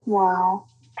Wow.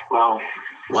 Wow.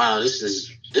 Wow, this is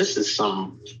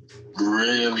some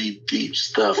really deep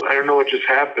stuff. I don't know what just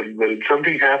happened, but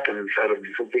something happened inside of me.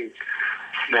 Something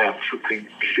snapped. Something.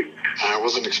 I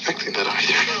wasn't expecting that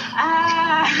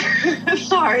either.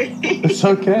 Sorry. It's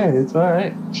okay. It's all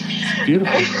right. It's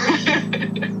beautiful.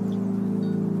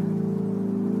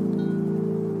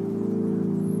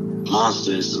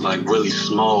 Monster is like really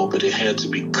small, but it had to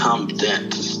become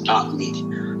that to stop me.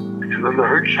 And then the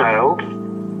hurt child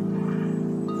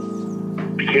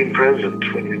became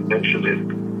present when you mentioned it.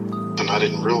 And I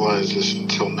didn't realize this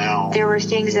until now. There were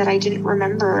things that I didn't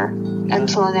remember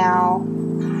until now.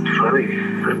 It's funny.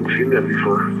 I haven't seen that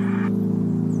before.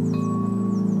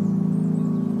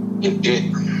 It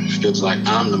feels like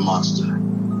I'm the monster.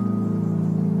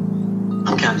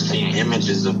 I'm kind of seeing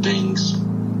images of things.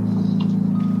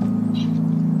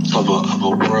 Of a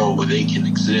world where they can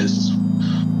exist.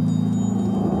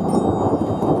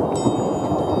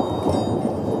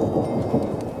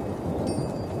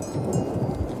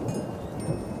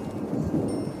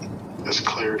 This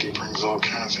clarity brings all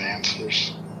kinds of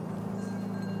answers.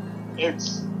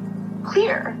 It's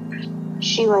clear.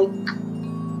 She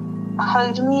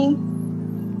hugged me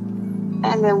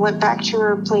and then went back to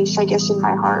her place, I guess, in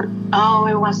my heart. Oh,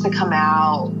 it wants to come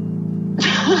out.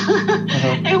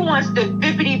 It wants to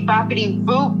bippity boppity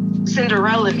boop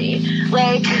Cinderella me.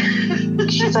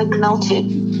 She's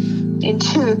melted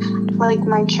into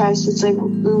my chest. It's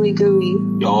ooey gooey.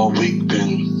 All week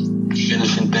been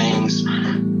finishing things,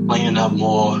 cleaning up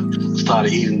more,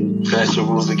 started eating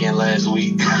vegetables again last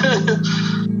week.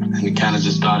 And it kind of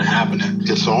just started happening.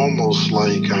 It's almost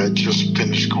like I just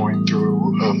finished going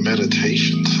through a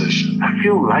meditation session. I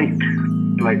feel light.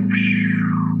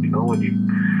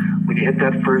 When you hit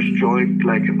that first joint,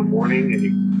 in the morning,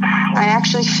 and I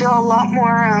actually feel a lot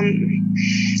more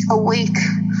awake.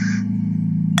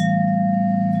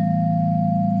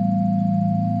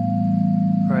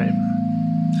 All right.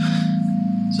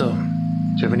 So,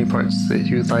 do you have any parts that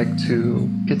you'd like to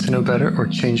get to know better or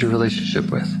change your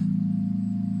relationship with?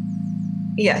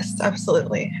 Yes,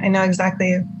 absolutely. I know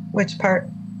exactly which part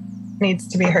needs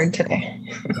to be heard today.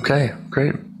 Okay,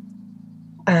 great.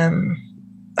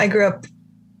 I grew up,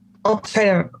 I'll try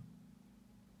to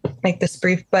make this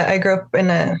brief, but I grew up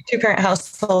in a two-parent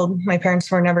household. My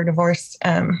parents were never divorced.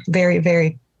 Very,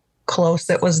 very close.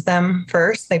 It was them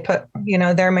first. They put,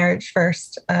 their marriage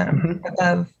first,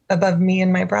 above me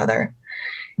and my brother.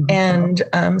 Mm-hmm.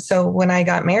 And so when I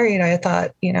got married, I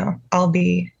thought, I'll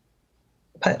be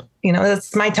put,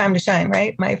 it's my time to shine,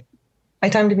 right? My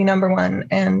time to be number one.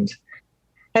 And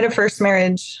I had a first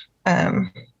marriage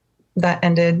that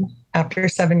ended after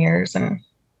 7 years, and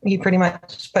he pretty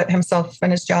much put himself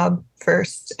and his job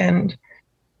first. And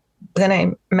then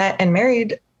I met and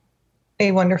married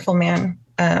a wonderful man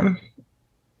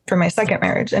for my second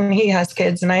marriage. And he has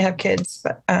kids and I have kids,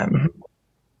 but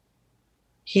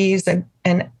he's an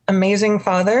amazing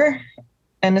father.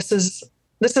 And this is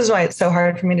why it's so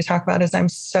hard for me to talk about, is I'm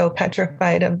so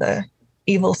petrified of the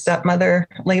evil stepmother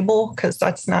label, because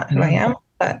that's not who I am.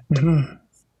 But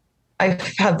I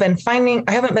haven't been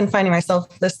finding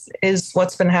myself. This is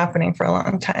what's been happening for a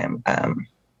long time.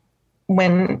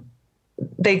 When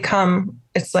they come,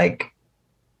 it's like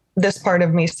this part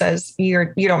of me says,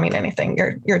 you don't mean anything.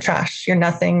 You're trash. You're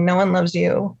nothing. No one loves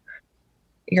you.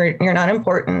 You're not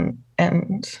important.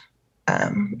 And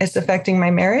it's affecting my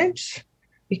marriage,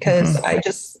 because I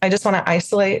just want to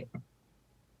isolate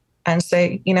and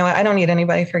say, I don't need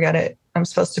anybody. Forget it. I'm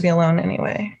supposed to be alone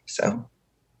anyway. So.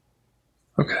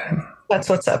 Okay. That's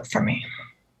what's up for me.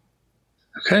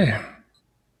 Okay.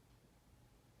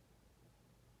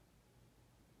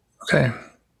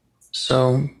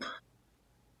 So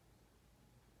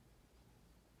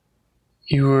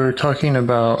you were talking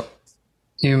about,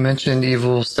 you mentioned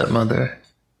evil stepmother.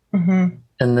 And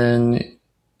then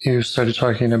you started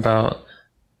talking about,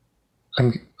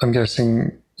 I'm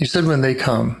guessing, you said when they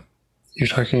come, you're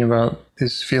talking about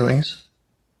these feelings.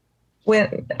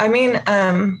 His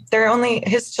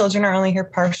children are only here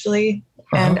partially.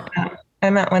 And I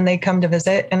meant when they come to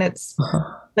visit, and it's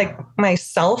like my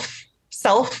self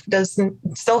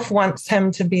wants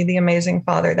him to be the amazing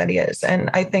father that he is. And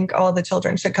I think all the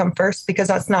children should come first, because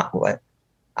that's not what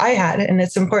I had. And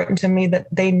it's important to me that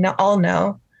they all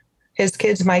know, his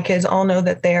kids, my kids, all know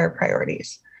that they are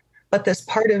priorities. But this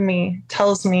part of me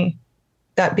tells me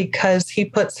that because he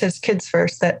puts his kids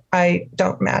first, that I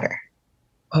don't matter.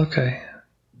 Okay.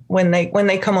 When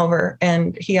they come over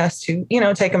and he has to,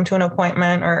 take them to an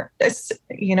appointment or,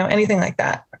 anything like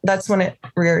that, that's when it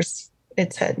rears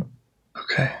its head.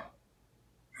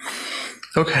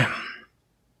 Okay.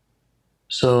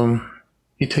 So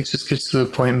he takes his kids to the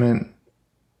appointment,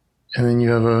 and then you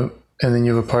have a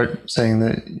part saying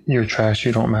that you're trash,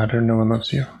 you don't matter, no one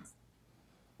loves you.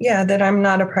 Yeah, that I'm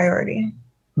not a priority.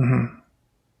 Mm-hmm.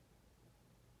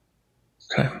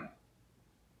 Okay.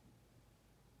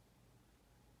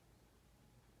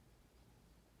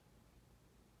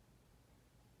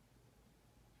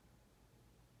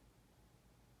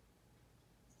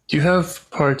 Do you have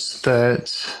parts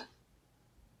that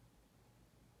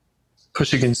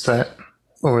push against that,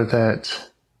 or that,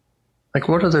 like,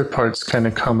 what other parts kind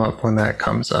of come up when that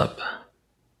comes up?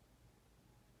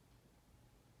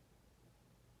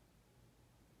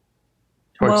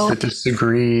 Parts that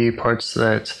disagree, parts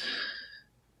that...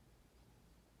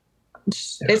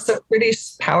 It's a pretty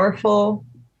powerful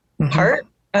part.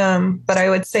 But I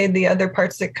would say the other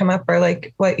parts that come up are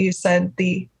like what you said,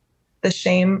 the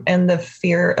shame and the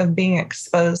fear of being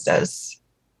exposed as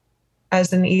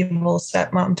an evil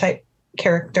stepmom type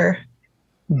character.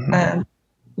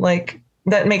 Like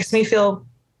that makes me feel,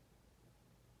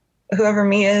 whoever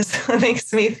me is,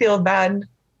 makes me feel bad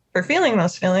for feeling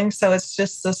those feelings. So it's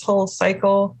just this whole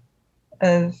cycle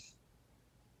of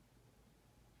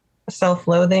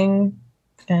self-loathing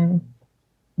and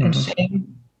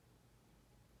shame.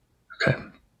 Okay.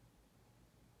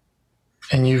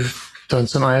 And you've done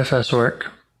some IFS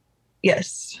work?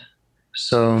 Yes.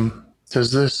 So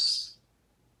does this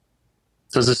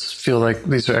feel like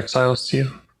these are exiles to you?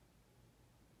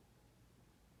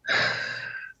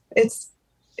 It's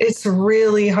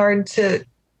really hard to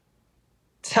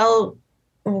tell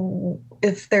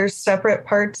if there's separate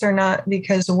parts or not,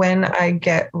 because when I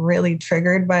get really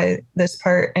triggered by this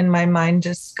part and my mind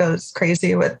just goes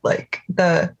crazy with like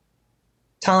the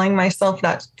telling myself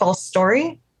that false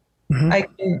story, I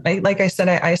like I said,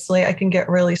 I isolate, I can get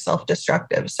really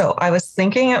self-destructive. So I was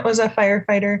thinking it was a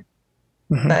firefighter,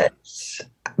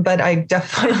 but I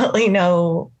definitely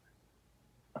know,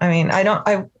 I mean,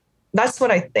 that's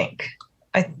what I think.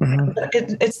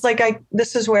 It's like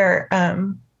this is where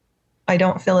I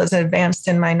don't feel as advanced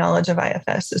in my knowledge of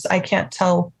IFS, is I can't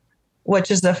tell which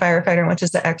is the firefighter and which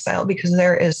is the exile, because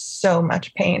there is so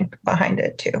much pain behind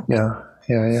it too. Yeah.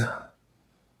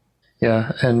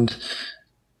 And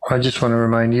I just want to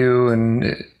remind you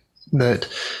that,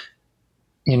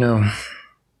 you know,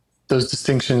 those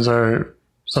distinctions are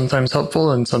sometimes helpful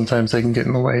and sometimes they can get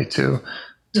in the way too.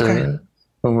 When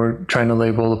we're trying to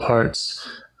label the parts.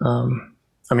 I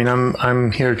mean,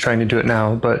 I'm here trying to do it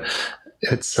now, but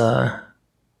it's, you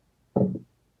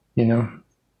know,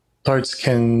 parts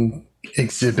can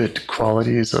exhibit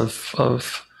qualities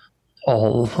of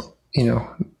all, you know,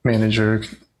 manager,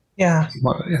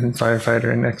 and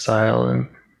firefighter and exile, and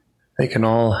they can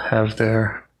all have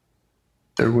their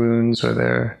wounds or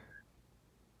their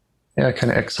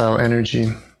kind of exile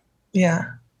energy. So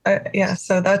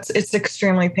it's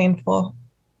extremely painful.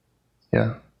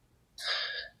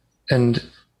 And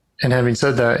having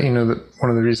said that, you know, one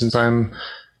of the reasons I'm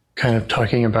kind of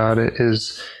talking about it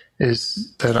is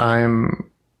that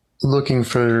I'm looking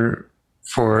for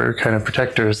kind of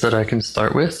protectors that I can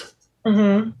start with,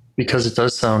 because it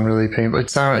does sound really painful. It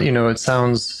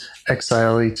sounds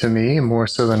exile-y to me, more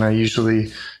so than I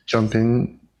usually jump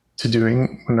in to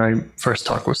doing when I first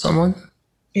talk with someone.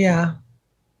 Yeah.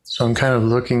 So I'm kind of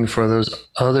looking for those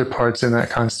other parts in that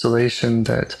constellation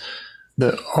that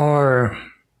are,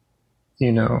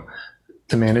 you know,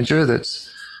 the manager that's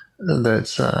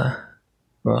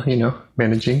well, you know,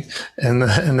 managing, and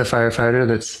the firefighter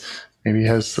that's maybe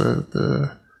has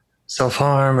the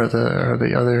self-harm or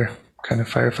the other kind of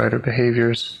firefighter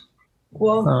behaviors.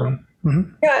 Well,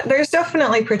 yeah, there's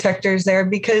definitely protectors there,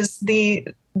 because the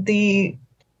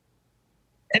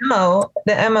MO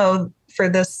for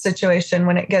this situation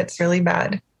when it gets really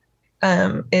bad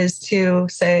is to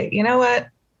say, you know what,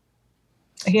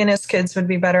 he and his kids would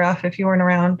be better off if you weren't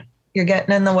around. You're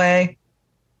getting in the way.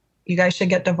 You guys should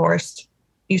get divorced.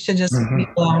 You should just be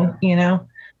alone, you know?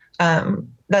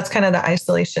 That's kind of the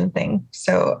isolation thing.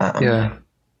 So I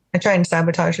try and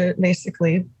sabotage it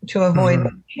basically to avoid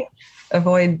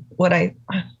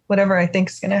whatever I think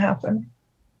is going to happen.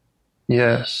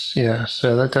 Yes.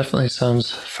 So that definitely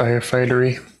sounds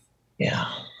firefightery.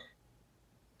 Yeah.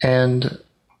 And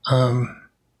I'm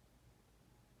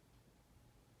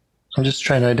just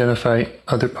trying to identify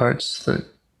other parts that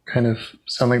kind of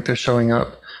sound like they're showing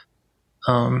up.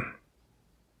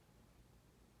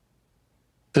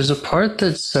 There's a part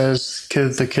that says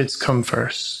the kids come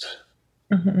first.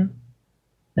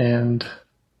 And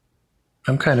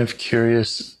I'm kind of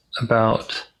curious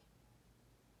about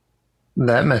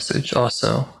that message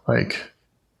also, like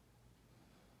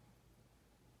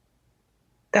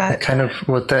that kind of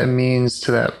what that means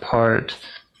to that part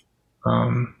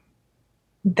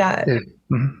That if,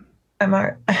 mhm. I'm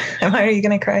already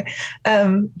gonna cry.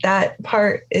 That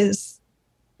part is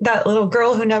that little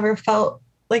girl who never felt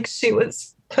like she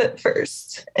was put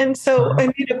first. And so I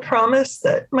made a promise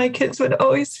that my kids would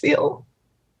always feel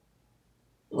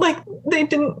like they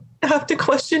didn't have to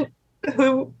question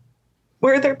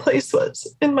where their place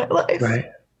was in my life.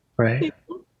 Right.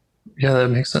 Yeah, that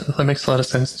makes a lot of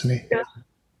sense to me.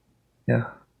 Yeah.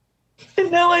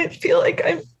 And now I feel like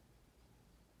I'm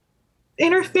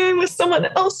interfering with someone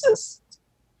else's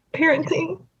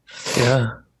parenting.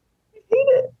 Yeah. I hate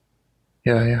it.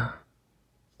 Yeah.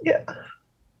 Yeah.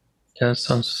 Yeah, it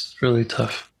sounds really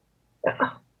tough.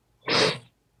 Yeah.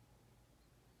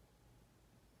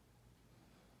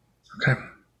 Okay.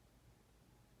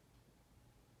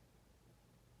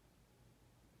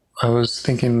 I was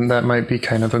thinking that might be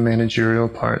kind of a managerial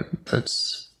part.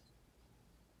 That's,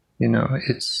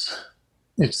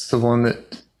 it's the one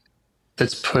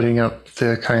that's putting up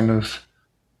the kind of,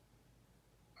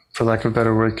 for lack of a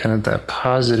better word, kind of that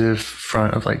positive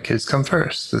front of like, kids come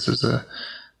first. This is a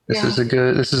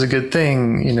good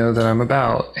thing, that I'm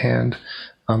about. And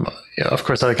of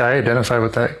course, like I identify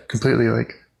with that completely.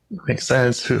 Like, it makes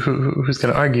sense. Who's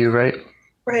going to argue, right?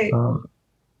 Right.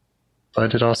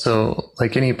 But it also,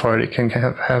 like any part, it can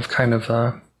have kind of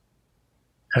a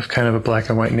black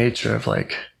and white nature of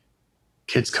like,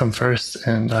 kids come first,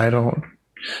 and I'm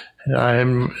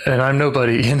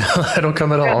nobody. I don't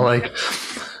come at all. Like,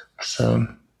 so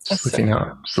just looking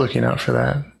out for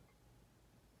that.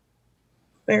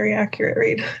 Very accurate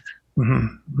read.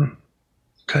 Mm-hmm.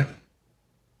 Okay.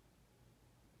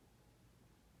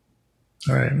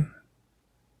 All right.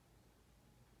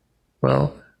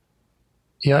 Well,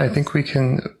 yeah, I think we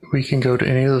can go to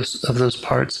any of those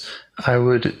parts. I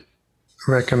would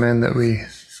recommend that we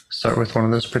start with one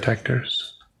of those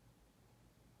protectors.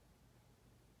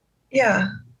 Yeah,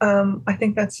 I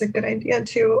think that's a good idea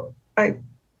too. I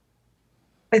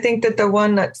think that the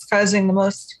one that's causing the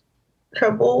most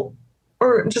trouble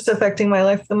or just affecting my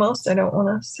life the most, I don't want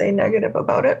to say negative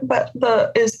about it, but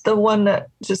is the one that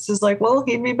just is like, well,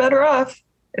 he'd be better off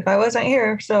if I wasn't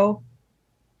here, so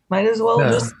might as well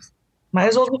just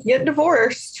get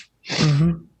divorced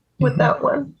with that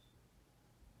one.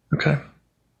 Okay.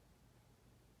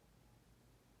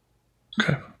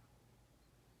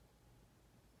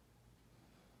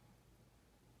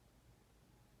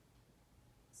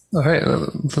 All right,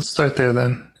 let's start there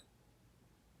then.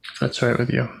 If that's all right with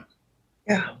you.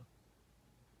 Yeah.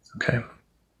 Okay.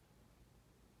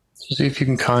 So see if you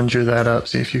can conjure that up.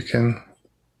 See if you can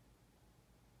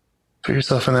put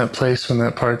yourself in that place when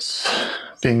that part's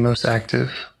being most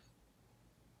active.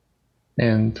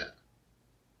 And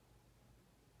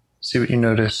see what you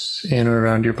notice in or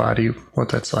around your body, what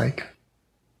that's like.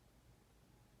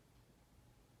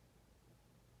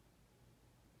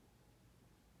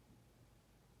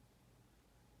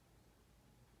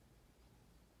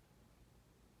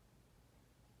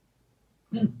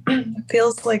 It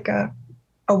feels like a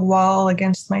wall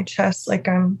against my chest, like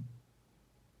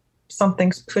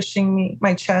something's pushing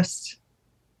my chest.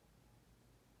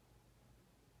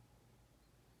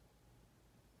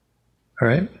 All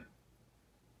right.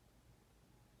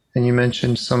 And you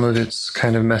mentioned some of its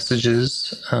kind of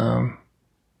messages.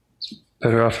 It's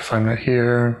better off if I'm not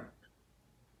here.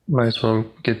 Might as well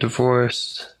get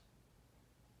divorced.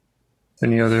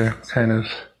 Any other kind of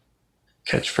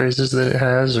catchphrases that it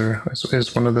has, or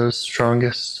is one of those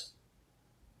strongest?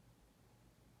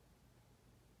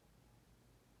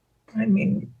 I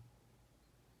mean,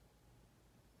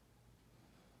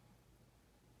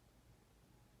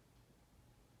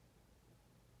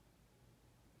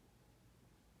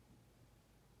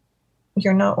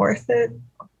 you're not worth it.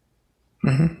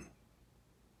 Mm-hmm.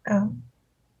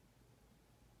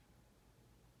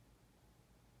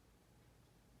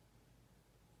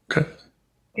 Okay.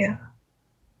 Yeah.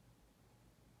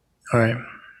 All right.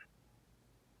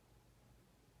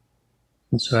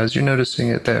 And so as you're noticing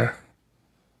it there,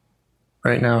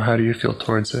 right now, how do you feel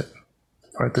towards it? The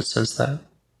part that says that.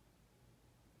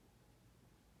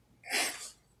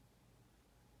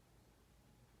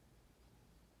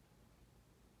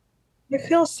 I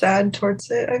feel sad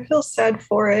towards it. I feel sad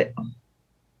for it.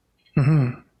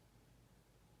 Mm-hmm.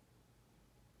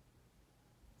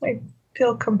 I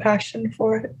feel compassion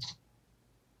for it.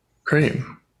 Great.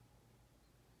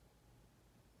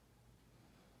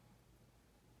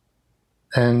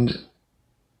 And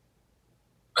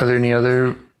are there any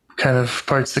other kind of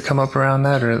parts that come up around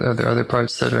that, or are there other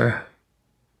parts that are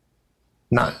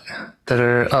not, that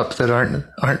are up, that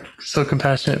aren't so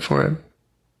compassionate for it?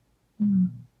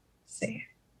 See.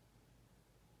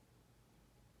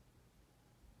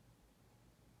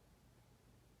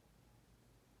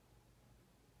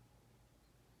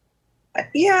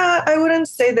 Yeah, I wouldn't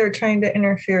say they're trying to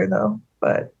interfere though,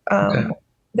 but Okay.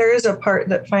 there is a part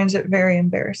that finds it very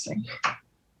embarrassing.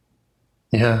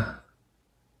 Yeah.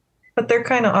 But they're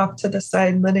kind of off to the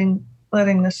side, letting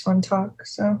this one talk.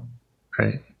 So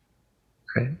Great.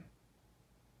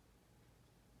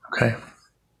 Okay.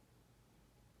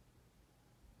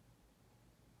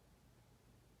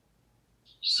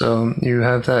 So you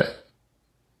have that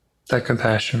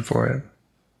compassion for it.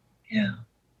 yeah,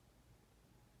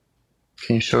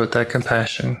 Can you show it that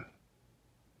compassion?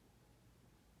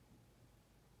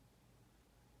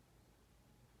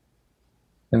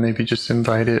 And maybe just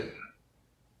invite it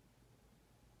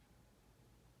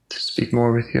to speak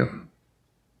more with you.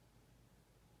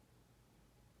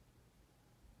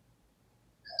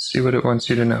 See what it wants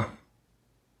you to know.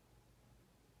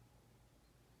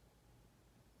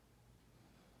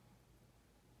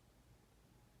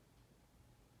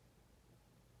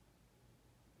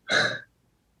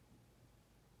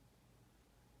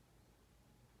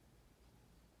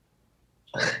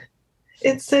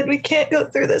 it said we can't go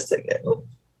through this again.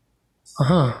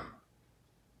 Uh-huh.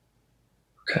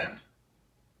 Okay.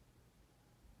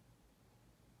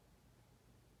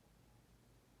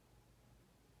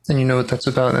 And you know what that's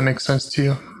about? That makes sense to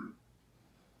you?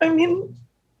 I mean,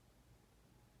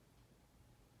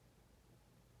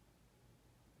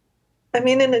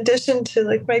 in addition to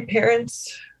like my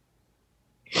parents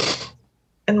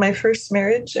and my first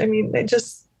marriage, I mean, I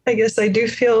guess I do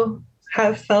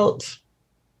have felt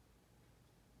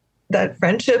that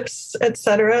friendships,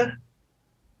 etc.,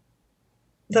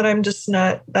 that I'm just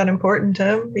not that important to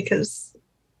them because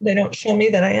they don't show me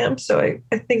that I am. So I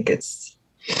think it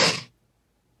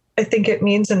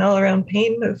means an all around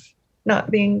pain of not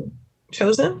being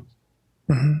chosen.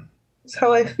 Mm-hmm. That's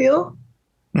how I feel.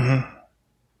 Mm-hmm.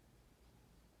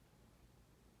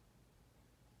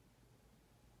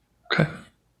 Okay.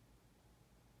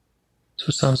 So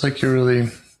it sounds like you're really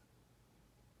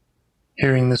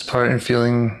hearing this part and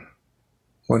feeling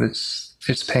what its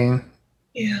pain.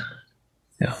 Yeah.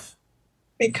 Yeah.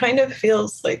 It kind of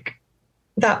feels like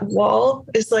that wall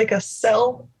is like a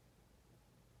cell,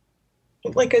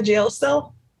 like a jail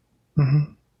cell.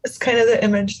 Mm-hmm. It's kind of the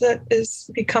image that is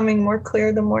becoming more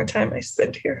clear the more time I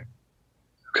spend here.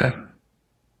 Okay.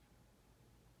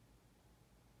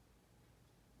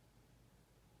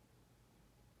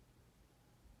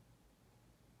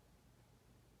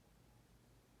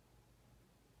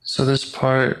 So this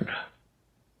part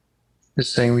is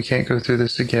saying we can't go through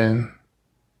this again.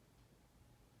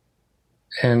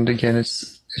 And again,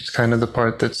 it's kind of the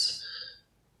part that's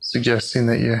suggesting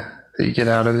that you get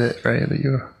out of it, right? That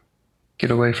you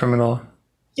get away from it all.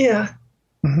 Yeah.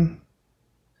 Mm-hmm.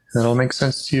 That all makes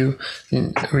sense to you?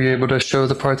 Were you able to show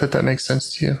the part that makes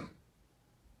sense to you?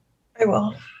 I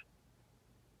will.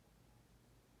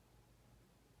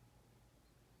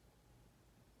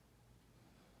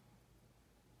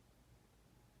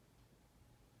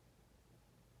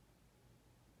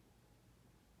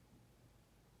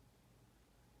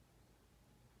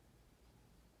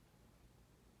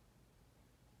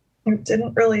 It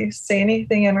didn't really say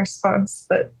anything in response,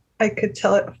 but I could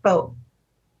tell it felt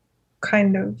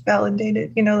kind of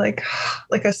validated,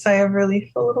 like a sigh of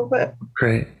relief a little bit.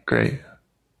 Great.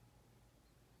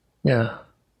 Yeah.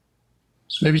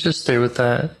 So maybe just stay with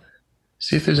that.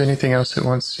 See if there's anything else it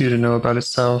wants you to know about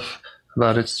itself,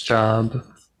 about its job.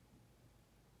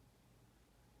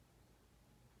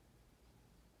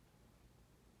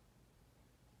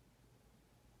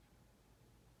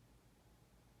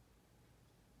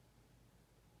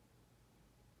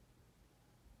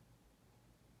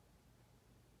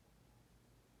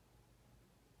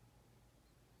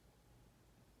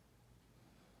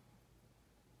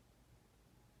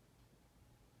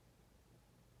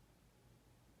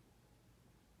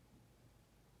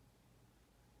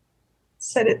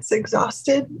 Said it's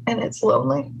exhausted and it's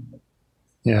lonely.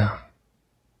 Yeah.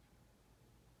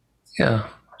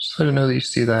 Just let it know that you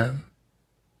see that.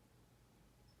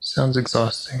 Sounds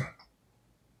exhausting.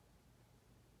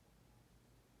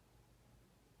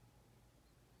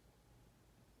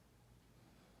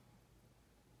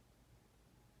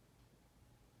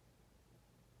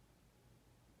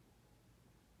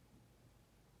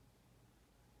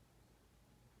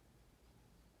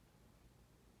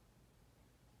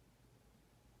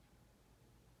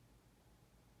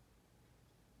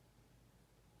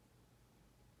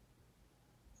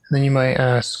 And then you might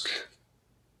ask,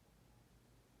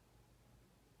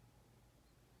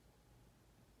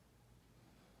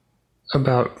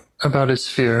 about its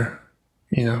fear,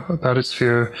 about its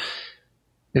fear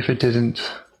if it didn't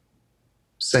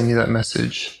send you that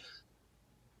message,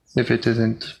 if it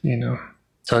didn't,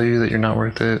 tell you that you're not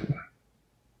worth it,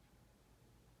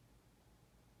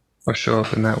 or show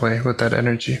up in that way with that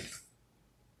energy.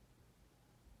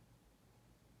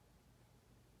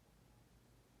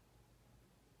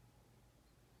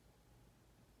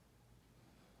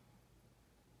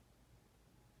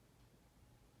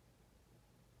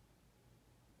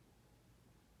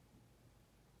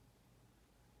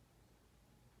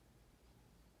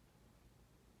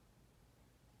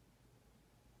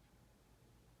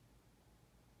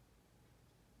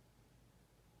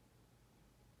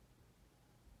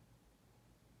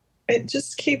 It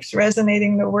just keeps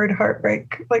resonating, the word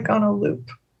heartbreak, like on a loop.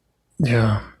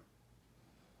 Yeah.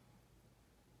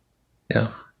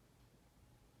 Yeah.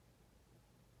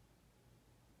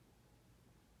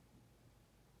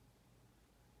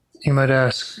 You might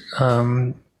ask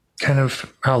kind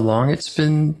of how long it's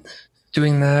been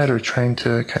doing that, or trying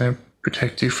to kind of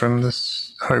protect you from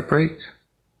this heartbreak.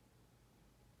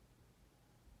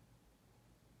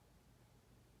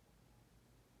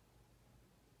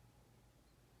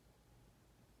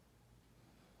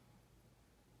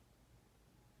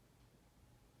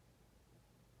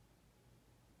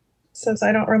 Says,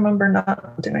 I don't remember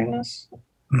not doing this.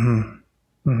 Mm-hmm.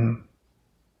 Mm-hmm.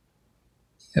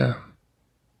 Yeah.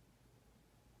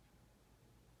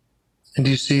 And do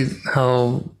you see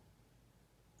how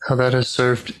that has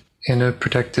served in a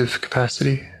protective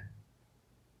capacity?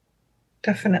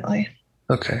 Definitely.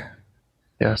 Okay.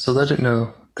 Yeah, so let it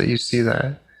know that you see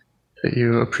that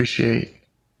you appreciate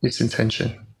its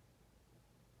intention.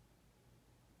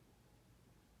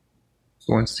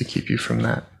 It wants to keep you from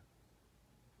that.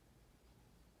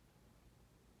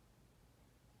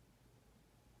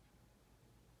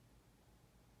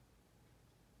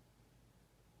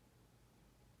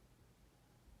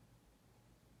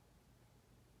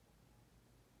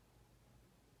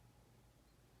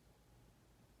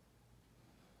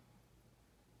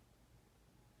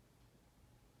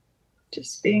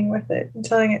 Just being with it and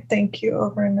telling it thank you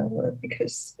over and over,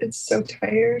 because it's so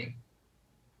tired.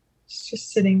 It's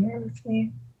just sitting there with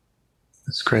me.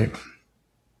 That's great.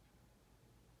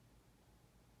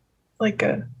 Like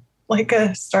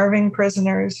a starving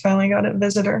prisoner who's finally got a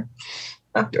visitor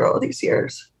after all these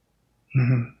years.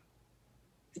 Mm-hmm.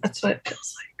 That's what it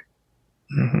feels like.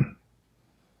 Mm-hmm.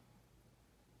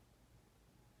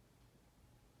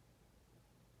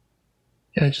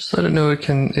 Yeah, just let it know. It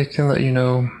can let you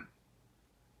know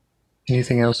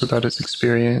anything else about its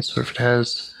experience, or if it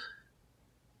has,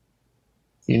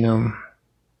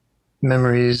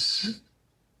 memories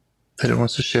that it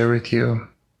wants to share with you.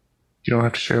 You don't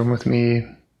have to share them with me.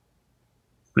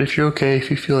 But if you're okay,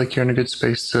 if you feel like you're in a good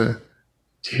space to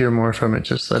hear more from it,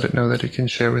 just let it know that it can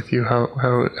share with you how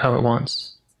it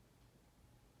wants.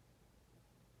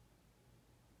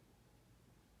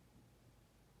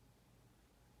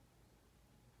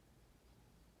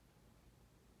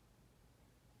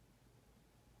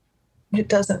 It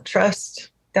doesn't trust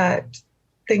that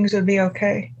things would be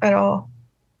okay at all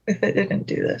if it didn't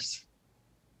do this.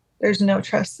 There's no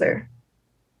trust there.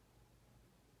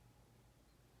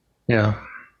 Yeah.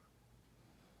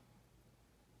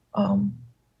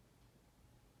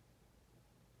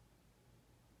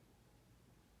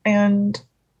 And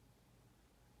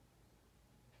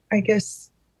I guess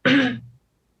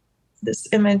this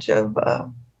image of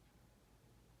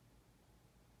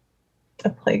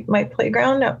my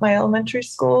playground at my elementary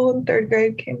school in third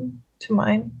grade came to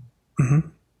mind. Mm-hmm.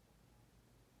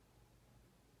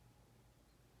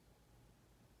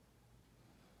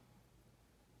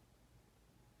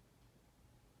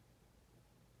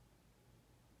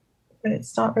 But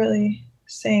it's not really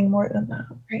saying more than that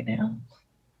right now.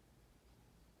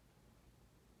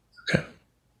 Okay.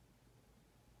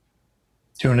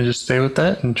 Do you want to just stay with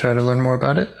that and try to learn more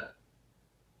about it?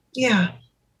 Yeah.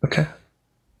 Okay.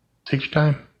 Take your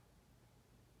time.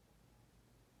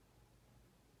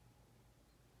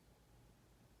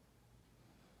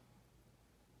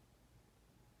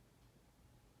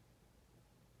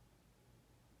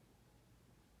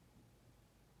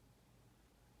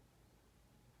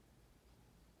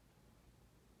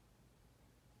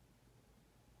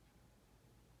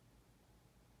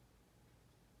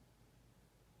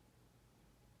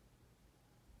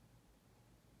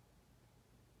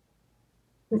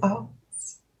 Wow.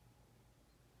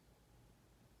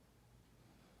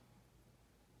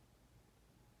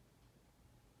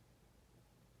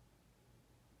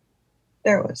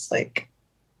 There was like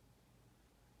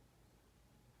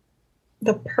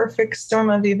the perfect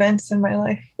storm of events in my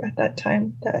life at that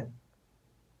time that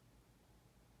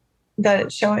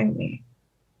it's showing me.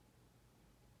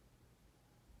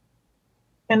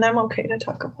 And I'm okay to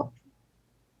talk about it.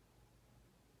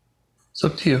 It's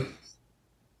up to you.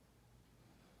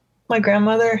 My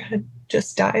grandmother had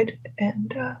just died,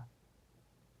 and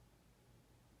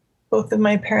both of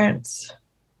my parents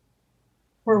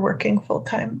were working full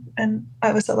time, and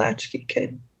I was a latchkey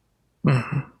kid.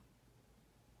 Mm-hmm.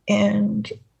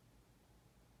 And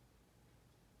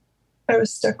I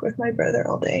was stuck with my brother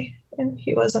all day, and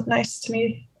he wasn't nice to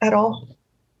me at all.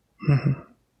 Mm-hmm.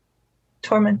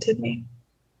 Tormented me.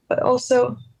 But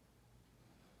also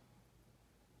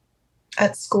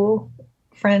at school,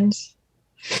 friends.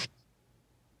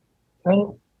 Right?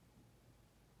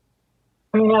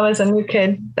 I mean, I was a new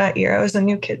kid that year.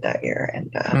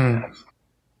 And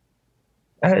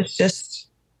I was just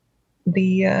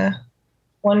the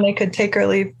one they could take or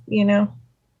leave, you know?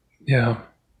 Yeah.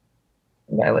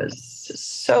 I was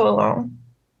so alone.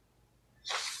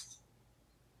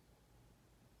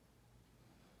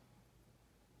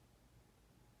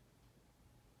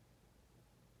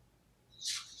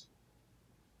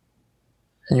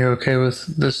 And you're okay with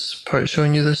this part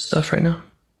showing you this stuff right now?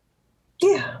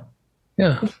 Yeah.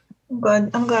 Yeah.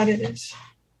 I'm glad it is.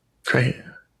 Great.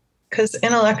 Because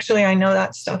intellectually, I know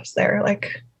that stuff's there.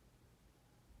 Like,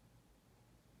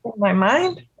 in my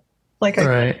mind, like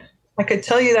Right. I could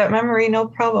tell you that memory, no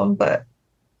problem. But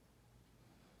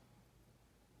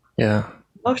Yeah.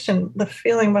 emotion, the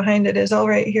feeling behind it is all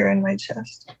right here in my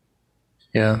chest.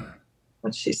 Yeah.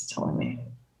 What she's telling me.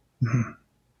 Mm-hmm.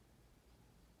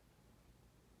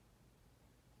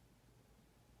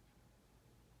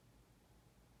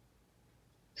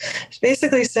 She's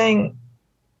basically saying,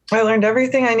 I learned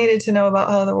everything I needed to know about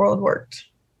how the world worked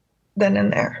then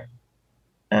and there.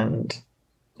 And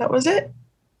that was it.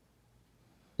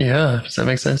 Yeah. Does that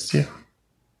make sense to you?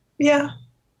 Yeah.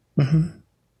 Mm-hmm.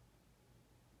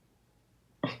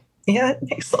 Yeah, it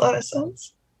makes a lot of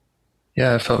sense.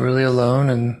 Yeah, I felt really alone,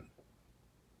 and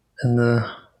the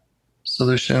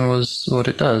solution was what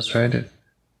it does, right? It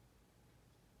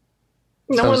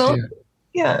No one tells else. you.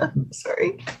 Yeah,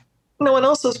 sorry. No one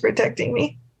else was protecting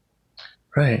me.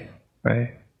 Right.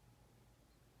 Right.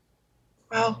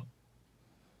 Wow.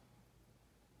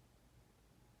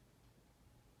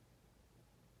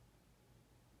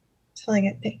 Telling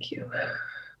it, thank you.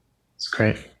 It's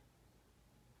great.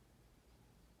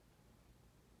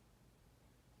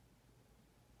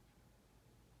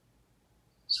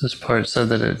 So this part said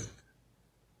that it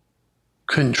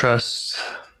couldn't trust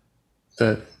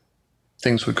that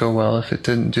things would go well if it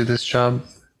didn't do this job.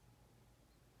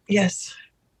 Yes.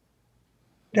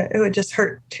 That it would just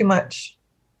hurt too much.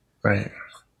 Right.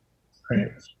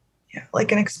 Right. Yeah,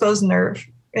 like an exposed nerve.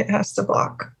 It has to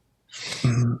block.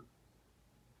 Mm-hmm.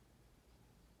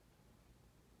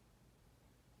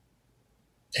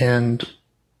 And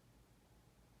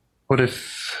what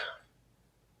if,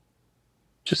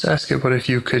 just ask it, what if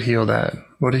you could heal that?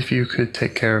 What if you could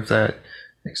take care of that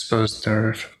exposed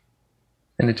nerve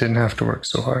and it didn't have to work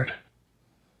so hard?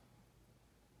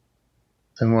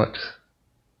 Then what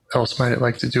else might it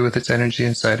like to do with its energy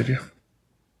inside of you?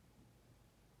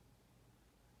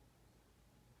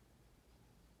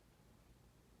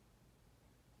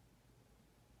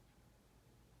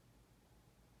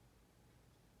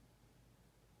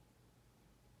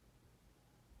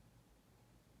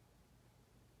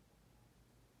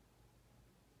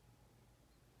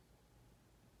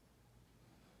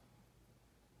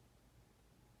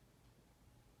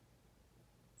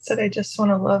 Said I just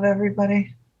want to love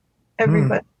everybody.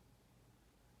 Everybody.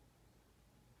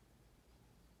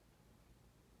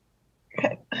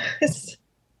 It's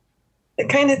the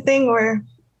kind of thing where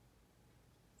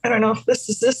I don't know if this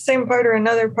is this same part or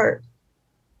another part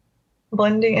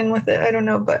blending in with it. I don't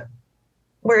know, but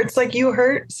where it's like you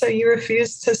hurt, so you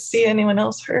refuse to see anyone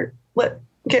else hurt,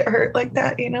 get hurt like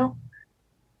that, you know?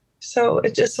 So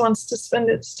it just wants to spend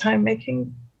its time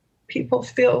making people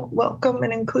feel welcome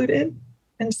and included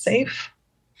and safe.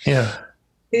 Yeah.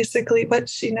 Basically, what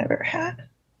she never had.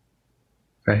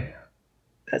 Right.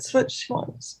 That's what she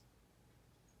wants.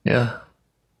 Yeah.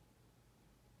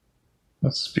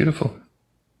 That's beautiful.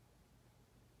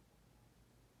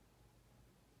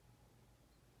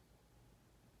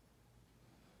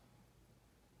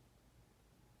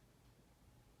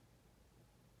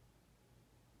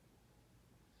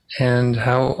 And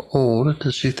how old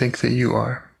does she think that you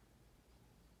are?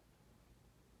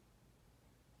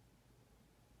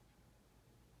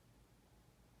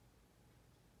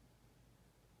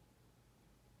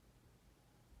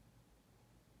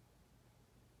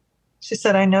 She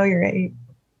said, I know you're 8.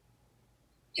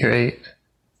 You're 8?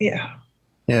 Yeah.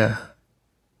 Yeah.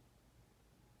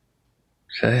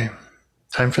 Okay.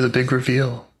 Time for the big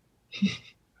reveal.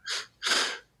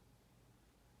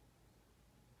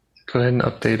 Go ahead and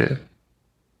update it.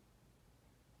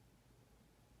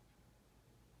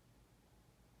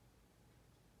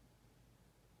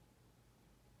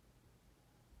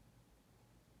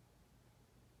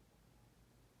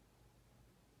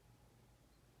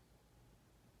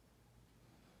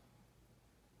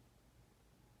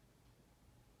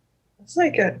 It's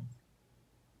like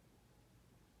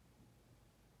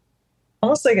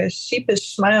almost like a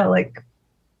sheepish smile, like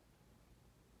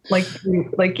you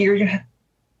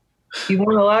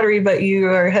won the lottery, but you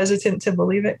are hesitant to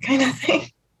believe it, kind of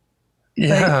thing.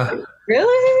 Yeah. Like,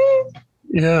 really?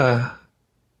 Yeah.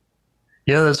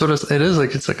 Yeah, that's what it is.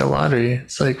 Like, it's like a lottery.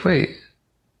 It's like, wait,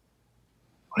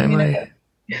 why am I?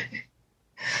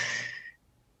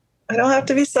 I don't have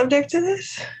to be subject to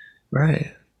this.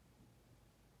 Right.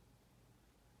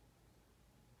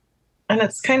 And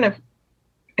it's kind of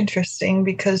interesting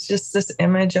because just this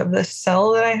image of this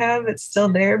cell that I have, it's still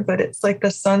there, but it's like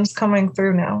the sun's coming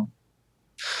through now.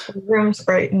 The room's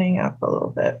brightening up a little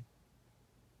bit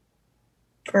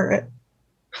for it.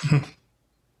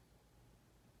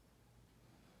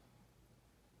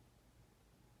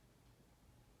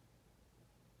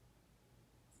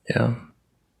 Yeah.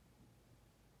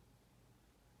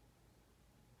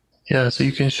 Yeah, so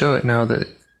you can show it now that,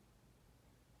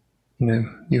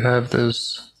 you have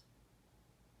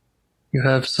you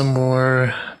have some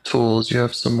more tools, you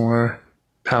have some more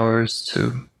powers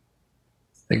to,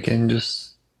 again,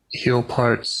 just heal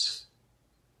parts,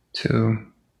 to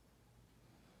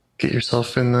get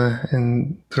yourself in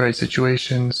the right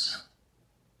situations,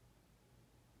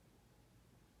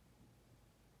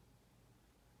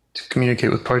 to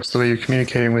communicate with parts the way you're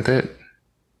communicating with it.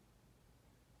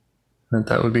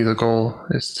 That would be the goal,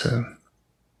 is to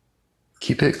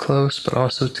keep it close, but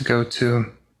also to go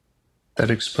to that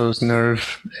exposed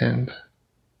nerve and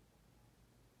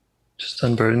just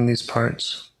unburden these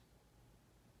parts.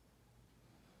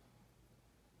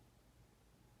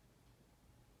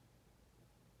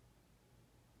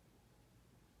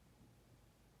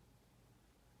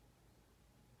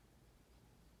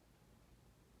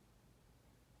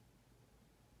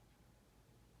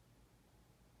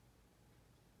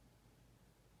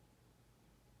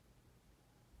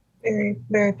 Very,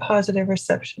 very positive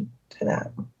reception to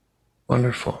that.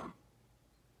 Wonderful.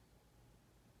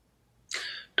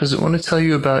 Does it want to tell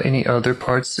you about any other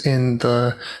parts in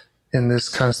this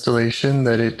constellation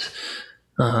that it,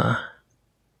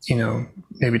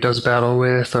 maybe does battle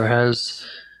with or has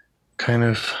kind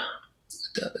of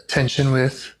tension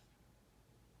with?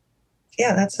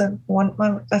 Yeah, that's an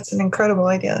incredible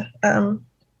idea. Let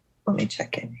me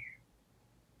check in here.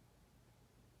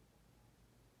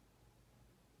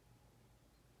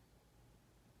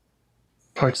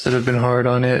 Parts that have been hard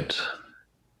on it.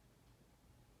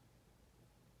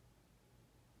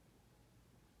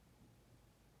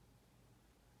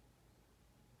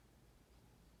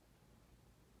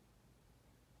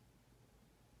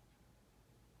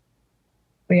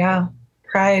 Yeah,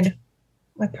 pride,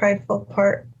 my prideful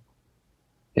part.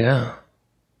 Yeah.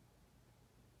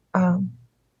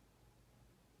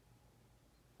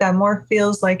 That more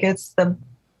feels like it's the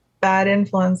bad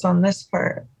influence on this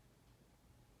part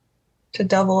to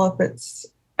double up its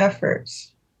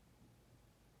efforts.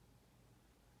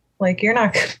 Like, you're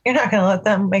not gonna let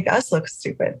them make us look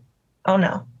stupid. Oh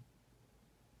no.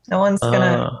 No one's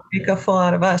gonna make a fool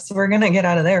out of us. We're gonna get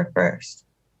out of there first.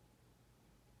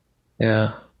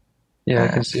 Yeah. Yeah, I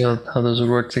can see how those would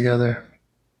work together.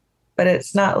 But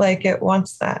it's not like it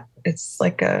wants that. It's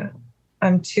like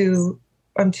I'm too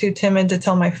timid to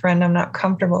tell my friend I'm not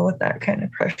comfortable with that kind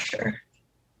of pressure.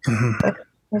 Mm-hmm.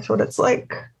 That's what it's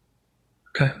like.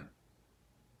 Okay.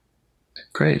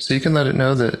 Great. So you can let it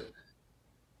know that,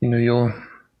 you'll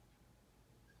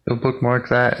bookmark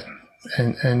that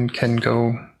and can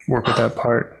go work with that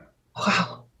part.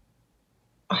 Wow.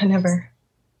 I never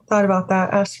thought about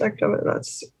that aspect of it.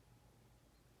 That's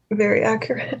very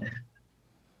accurate.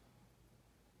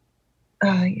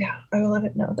 Yeah, I will let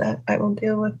it know that I will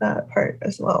deal with that part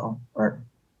as well.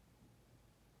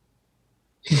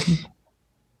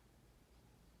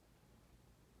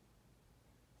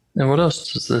 And what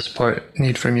else does this part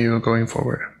need from you going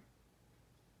forward?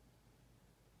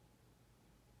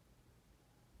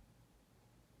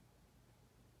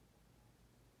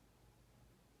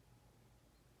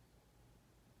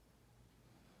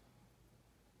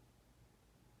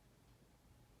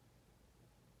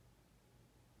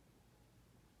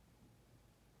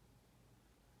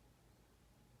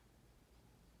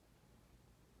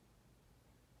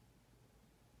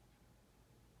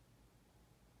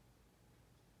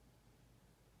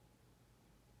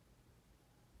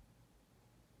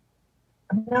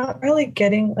 I'm not really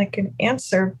getting like an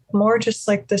answer, more just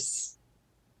like this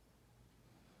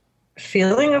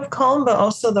feeling of calm, but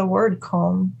also the word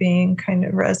calm being kind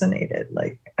of resonated.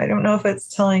 Like, I don't know if it's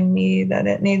telling me that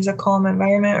it needs a calm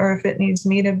environment or if it needs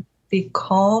me to be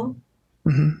calm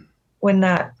when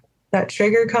that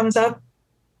trigger comes up,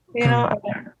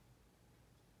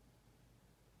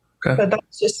 Okay. But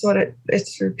that's just what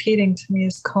it's repeating to me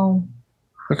is calm.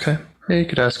 Okay. Yeah, you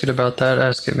could ask it about that.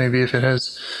 Ask it maybe if it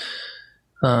has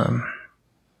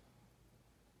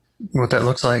what that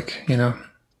looks like, you know.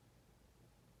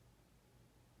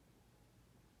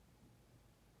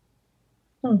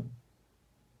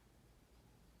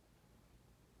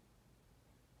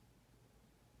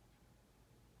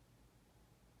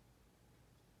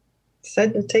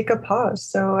 Said to take a pause,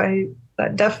 so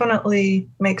that definitely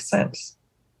makes sense.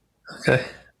 Okay.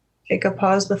 Take a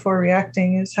pause before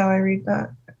reacting is how I read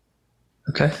that.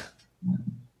 Okay.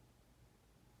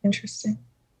 Interesting.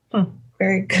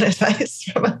 Very good advice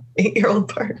from an 8-year-old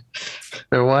part.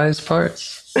 They're wise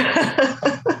parts. They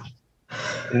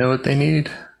know what they need.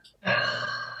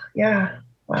 Yeah.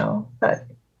 Wow. That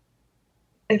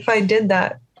if I did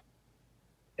that,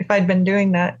 if I'd been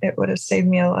doing that, it would have saved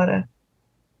me a lot of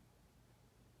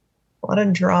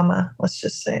drama, let's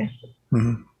just say.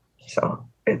 Mm-hmm. So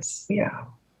it's,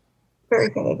 very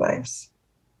good advice.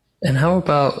 And how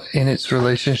about in its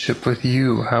relationship with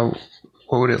you?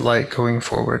 What would it like going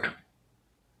forward?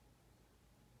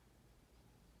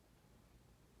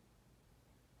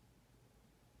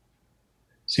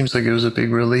 Seems like it was a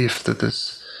big relief that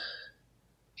this,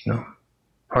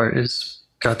 part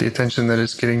got the attention that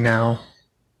it's getting now.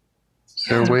 Is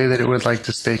there a way that it would like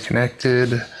to stay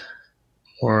connected,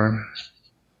 or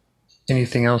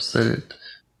anything else that it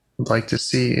would like to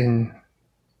see in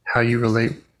how you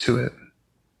relate to it?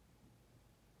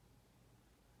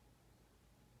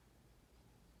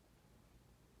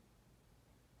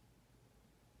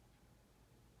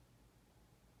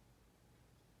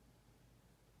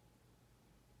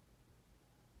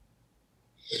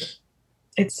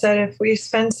 It said if we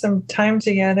spend some time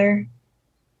together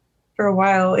for a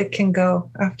while, it can go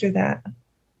after that.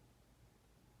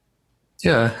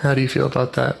 Yeah. How do you feel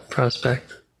about that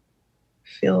prospect?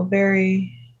 Feel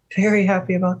very, very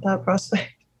happy about that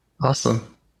prospect.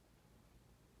 Awesome.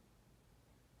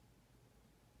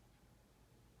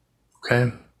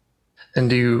 Okay. And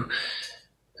do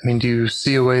you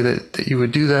see a way that you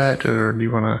would do that, or do you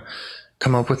want to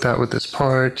come up with that with this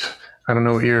part? I don't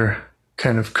know what your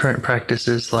kind of current practice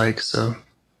is like, so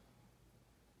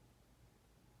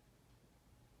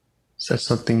is that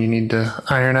something you need to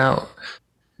iron out,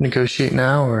 negotiate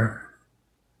now, or?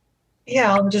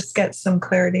 Yeah, I'll just get some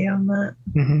clarity on that.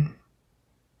 Mm-hmm.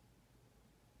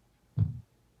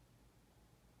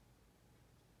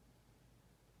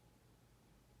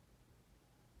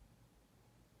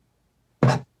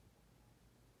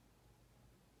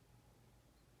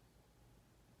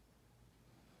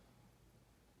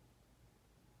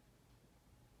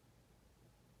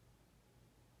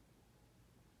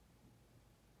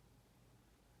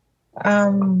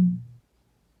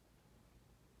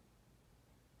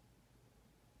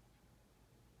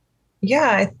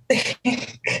 Yeah, I think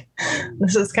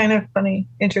this is kind of funny,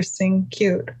 interesting,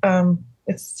 cute.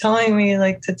 It's telling me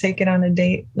like to take it on a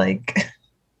date, like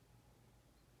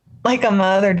a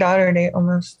mother-daughter date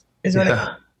almost is what it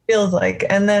feels like.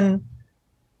 And then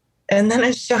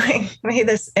it's showing me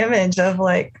this image of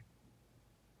like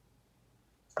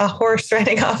a horse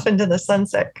riding off into the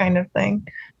sunset kind of thing.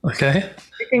 Okay.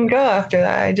 You can go after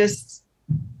that.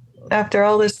 After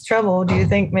all this trouble, do you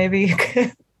think maybe you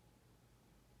could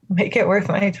make it worth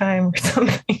my time or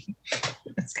something?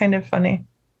 It's kind of funny.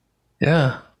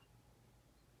 Yeah.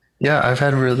 Yeah, I've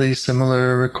had really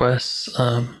similar requests.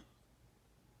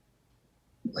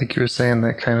 Like you were saying,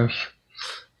 that kind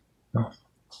of,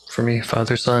 for me,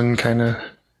 father-son kind of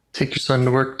take your son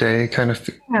to work day kind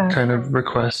of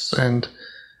requests, and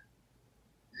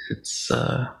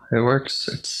it works.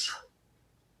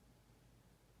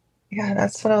 Yeah,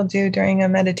 that's what I'll do during a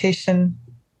meditation.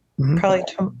 Mm-hmm. Probably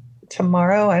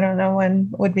tomorrow. I don't know when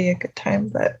would be a good time,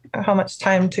 but how much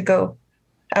time to go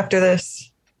after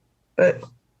this. But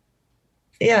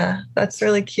yeah, that's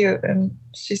really cute. And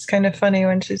she's kind of funny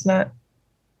when she's not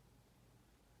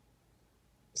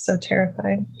so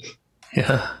terrified.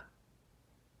 Yeah.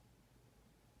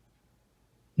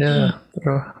 Yeah,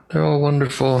 they're all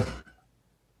wonderful.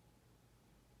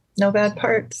 No bad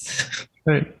parts.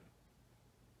 Right.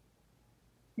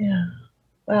 Yeah.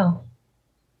 Well,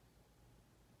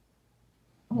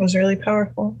 it was really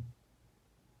powerful.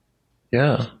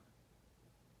 Yeah.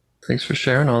 Thanks for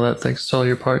sharing all that. Thanks to all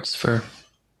your parts for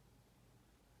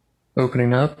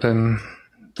opening up, and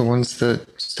the ones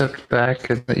that stepped back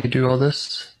and that you do all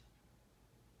this.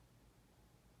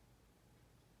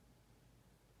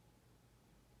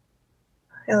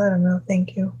 I let them know.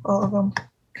 Thank you, all of them,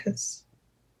 because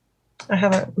I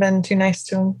haven't been too nice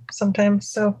to them sometimes.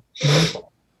 So,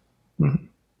 mm-hmm.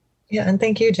 Yeah, and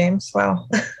thank you, James. Wow.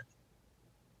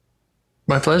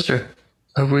 My pleasure.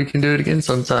 Hope we can do it again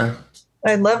sometime.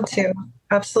 I'd love to.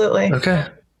 Absolutely. Okay.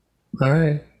 All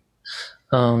right.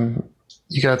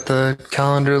 You got the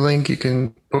calendar link. You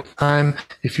can book time.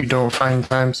 If you don't find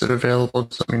times that are available,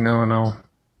 just let me know and I'll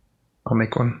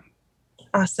make one.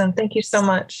 Awesome. Thank you so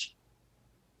much.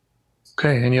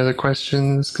 Okay. Any other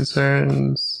questions,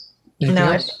 concerns? Anything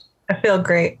else? I feel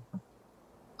great.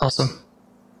 Awesome.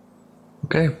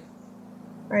 Okay. All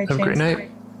right, Have a great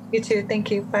night. You too. Thank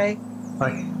you. Bye.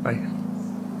 Bye. Bye.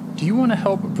 Do you want to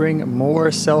help bring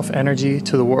more self-energy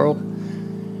to the world?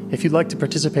 If you'd like to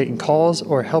participate in calls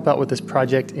or help out with this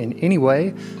project in any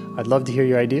way, I'd love to hear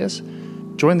your ideas.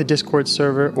 Join the Discord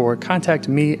server or contact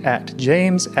me at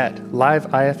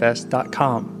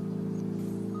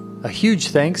james@liveifs.com. A huge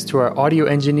thanks to our audio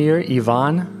engineer,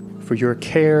 Yvonne, for your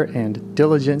care and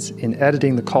diligence in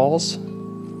editing the calls.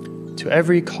 To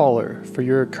every caller for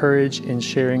your courage in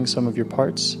sharing some of your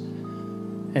parts.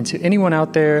 And to anyone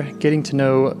out there getting to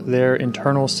know their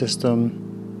internal system,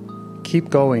 keep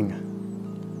going.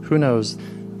 Who knows?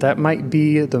 That might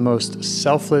be the most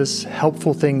selfless,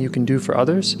 helpful thing you can do for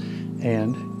others,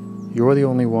 and you're the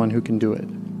only one who can do it.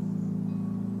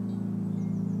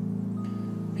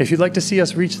 If you'd like to see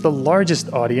us reach the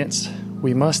largest audience,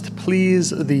 we must please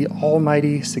the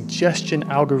almighty suggestion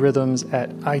algorithms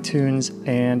at iTunes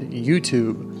and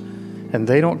YouTube. And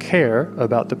they don't care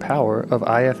about the power of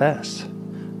IFS.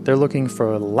 They're looking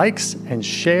for likes and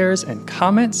shares and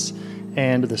comments,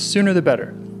 and the sooner the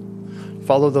better.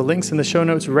 Follow the links in the show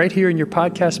notes right here in your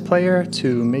podcast player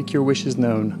to make your wishes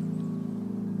known.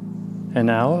 And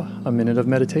now, a minute of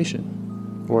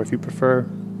meditation. Or if you prefer,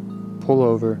 pull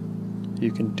over.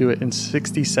 You can do it in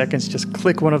 60 seconds. Just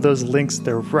click one of those links.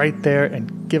 They're right there,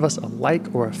 and give us a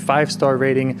like or a 5-star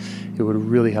rating. It would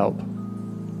really help.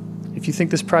 If you think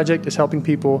this project is helping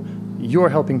people, you're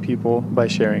helping people by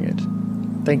sharing it.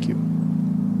 Thank you.